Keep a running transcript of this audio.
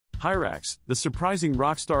Hyrax, the surprising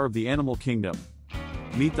rock star of the animal kingdom.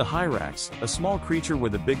 Meet the Hyrax, a small creature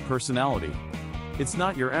with a big personality. It's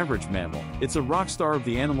not your average mammal, it's a rock star of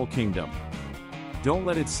the animal kingdom. Don't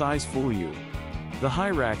let its size fool you. The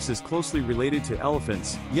Hyrax is closely related to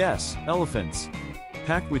elephants, yes, elephants.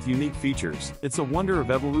 Packed with unique features, it's a wonder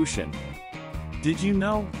of evolution. Did you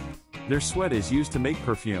know? Their sweat is used to make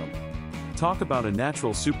perfume. Talk about a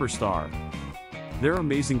natural superstar. They're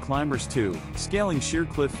amazing climbers too, scaling sheer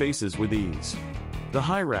cliff faces with ease. The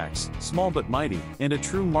Hyrax, small but mighty, and a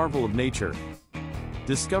true marvel of nature.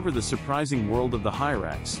 Discover the surprising world of the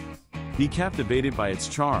Hyrax. Be captivated by its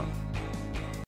charm.